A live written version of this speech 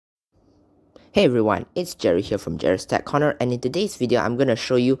Hey everyone, it's Jerry here from Jerry's Tech Corner, and in today's video I'm going to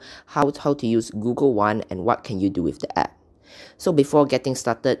show you how to use Google One and what can you do with the app. So before getting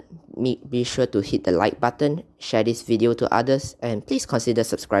started, be sure to hit the like button, share this video to others, and please consider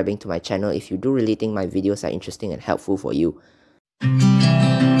subscribing to my channel if you do really think my videos are interesting and helpful for you.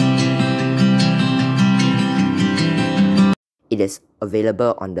 It is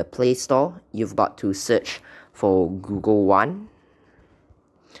available on the Play Store. You've got to search for Google One.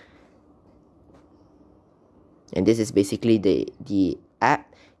 And this is basically the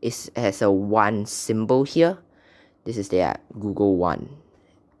app. It has a one symbol here. This is the app, Google One.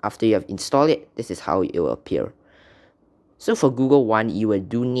 After you have installed it, this is how it will appear. So for Google One, you will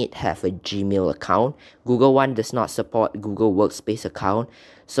do need have a Gmail account. Google One does not support Google Workspace account.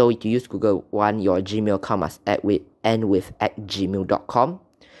 So to use Google One, your Gmail account must end with @gmail.com.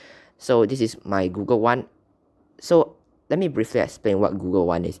 So this is my Google One. So let me briefly explain what Google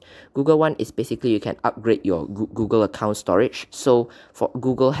One is. Google One is basically you can upgrade your Google account storage. So for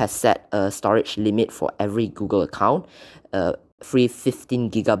Google has set a storage limit for every Google account. Free 15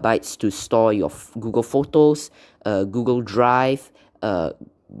 gigabytes to store your Google Photos, Google Drive,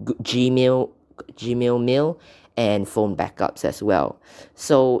 Gmail Mail, and phone backups as well.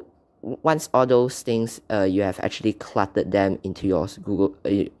 So once all those things you have actually cluttered them into your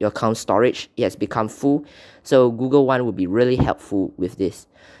your account storage, it has become full. So Google One will be really helpful with this.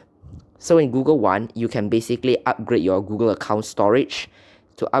 So in Google One, you can basically upgrade your Google account storage.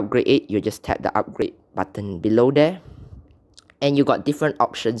 To upgrade it, you just tap the upgrade button below there, and you got different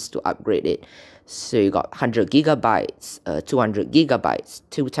options to upgrade it. So you got 100 gigabytes, 200 gigabytes,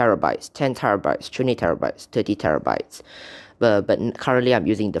 2 terabytes, 10 terabytes, 20 terabytes, 30 terabytes. But currently I'm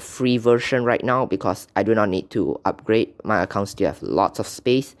using the free version right now because I do not need to upgrade. My account still have lots of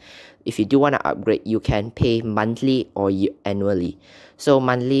space. If you do want to upgrade, you can pay monthly or annually. So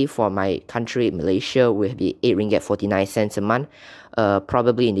monthly for my country, Malaysia, will be 8 ringgit 49 cents a month.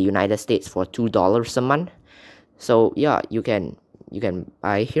 Probably in the United States for $2 a month. So yeah, you can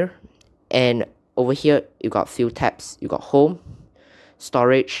buy here. And over here you got few tabs. You got home,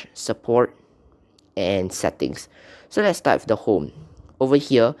 storage, support, and settings. So let's start with the home. Over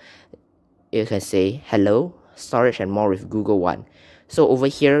here you can say hello, storage, and more with Google One. So over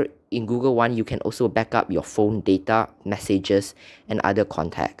here in Google One, you can also back up your phone data, messages, and other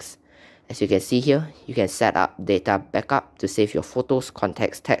contacts. As you can see here, you can set up data backup to save your photos,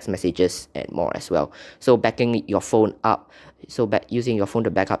 contacts, text messages, and more as well. So backing your phone up, using your phone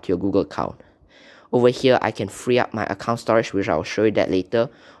to back up to your Google account. Over here, I can free up my account storage, which I'll show you that later.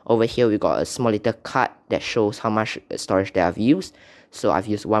 Over here, we got a small little card that shows how much storage that I've used. So I've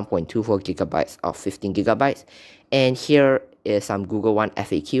used 1.24 gigabytes of 15 gigabytes. And here is some Google One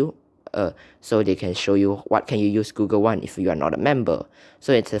FAQ. So they can show you what can you use Google One if you are not a member.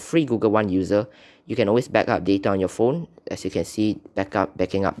 So it's a free Google One user. You can always back up data on your phone. As you can see,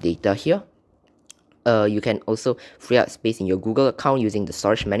 backing up data here. You can also free up space in your Google account using the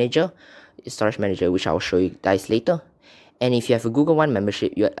storage manager, which I'll show you guys later. And if you have a Google One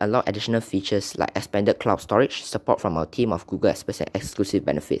membership, you unlock additional features like expanded cloud storage, support from our team of Google experts, and exclusive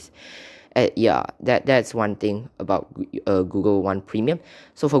benefits. Yeah, that's one thing about Google One Premium.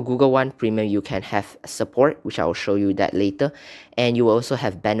 So for Google One Premium, you can have support, which I will show you that later, and you will also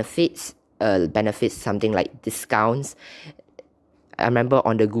have benefits. Benefits something like discounts. I remember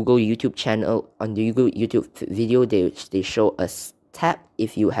on the Google YouTube channel, on the Google YouTube video, they show a tab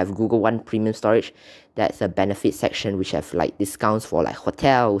if you have Google One Premium storage. That's a benefit section which have like discounts for like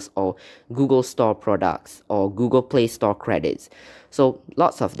hotels or Google Store products or Google Play Store credits. So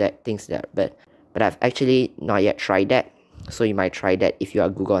lots of that things there, but I've actually not yet tried that. So you might try that if you are a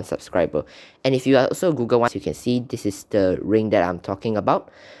Google One subscriber. And if you are also a Google One, you can see this is the ring that I'm talking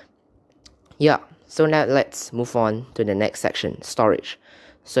about. Yeah, so now let's move on to the next section, storage.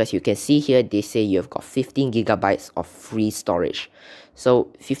 So as you can see here, they say you've got 15 gigabytes of free storage.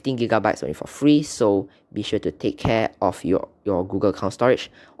 So 15 gigabytes only for free, so be sure to take care of your Google account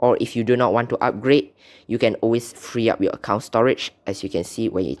storage. Or if you do not want to upgrade, you can always free up your account storage. As you can see,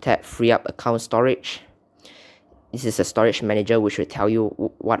 when you tap free up account storage, this is a storage manager which will tell you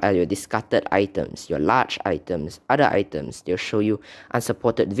what are your discarded items, your large items, other items. They'll show you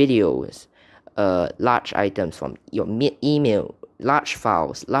unsupported videos, large items from your email, large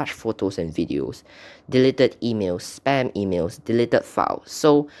files, large photos and videos, deleted emails, spam emails, deleted files.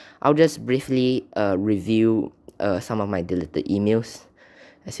 So I'll just briefly review some of my deleted emails.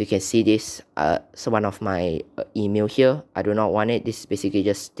 As you can see this, so one of my email here, I do not want it. This is basically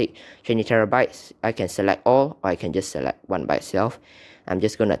just take 20 terabytes. I can select all, or I can just select one by itself. I'm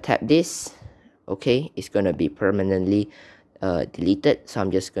just gonna tap this. Okay, it's gonna be permanently deleted, so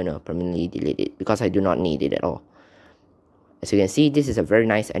I'm just gonna permanently delete it because I do not need it at all. As you can see, this is a very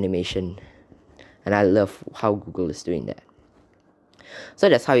nice animation, and I love how Google is doing that. So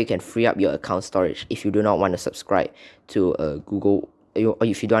that's how you can free up your account storage if you do not want to subscribe to Google, or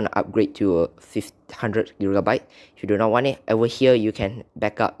if you don't want to upgrade to a 500 gigabyte. If you do not want it, over here you can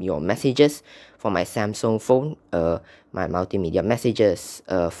back up your messages. For my Samsung phone, my multimedia messages,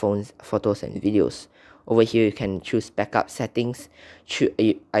 phones, photos and videos. Over here you can choose backup settings.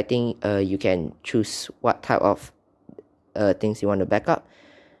 I think you can choose what type of things you want to back up.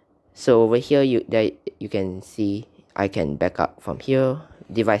 So over here you can see I can back up from here,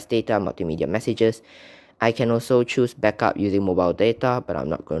 device data, multimedia messages. I can also choose backup using mobile data, but I'm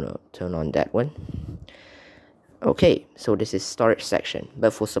not gonna turn on that one. Okay, so this is storage section,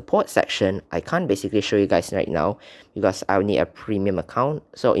 but for support section, I can't basically show you guys right now because I'll need a premium account.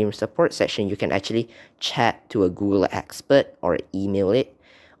 So in support section, you can actually chat to a Google expert or email it.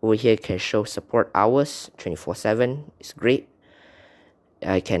 Over here, you can show support hours 24/7. It's great.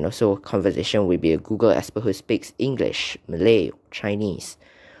 I can also conversation with a Google expert who speaks English, Malay, Chinese.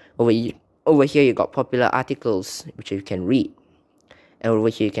 Over here, you got popular articles which you can read, and over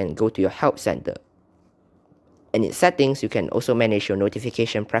here you can go to your help center. And in settings, you can also manage your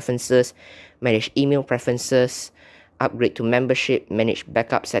notification preferences, manage email preferences, upgrade to membership, manage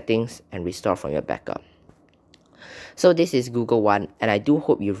backup settings, and restore from your backup. So this is Google One, and I do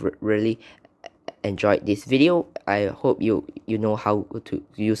hope you've really enjoyed this video. I hope you know how to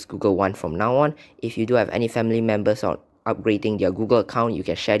use Google One from now on. If you do have any family members on upgrading their Google account, you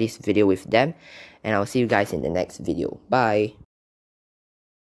can share this video with them, and I'll see you guys in the next video. Bye.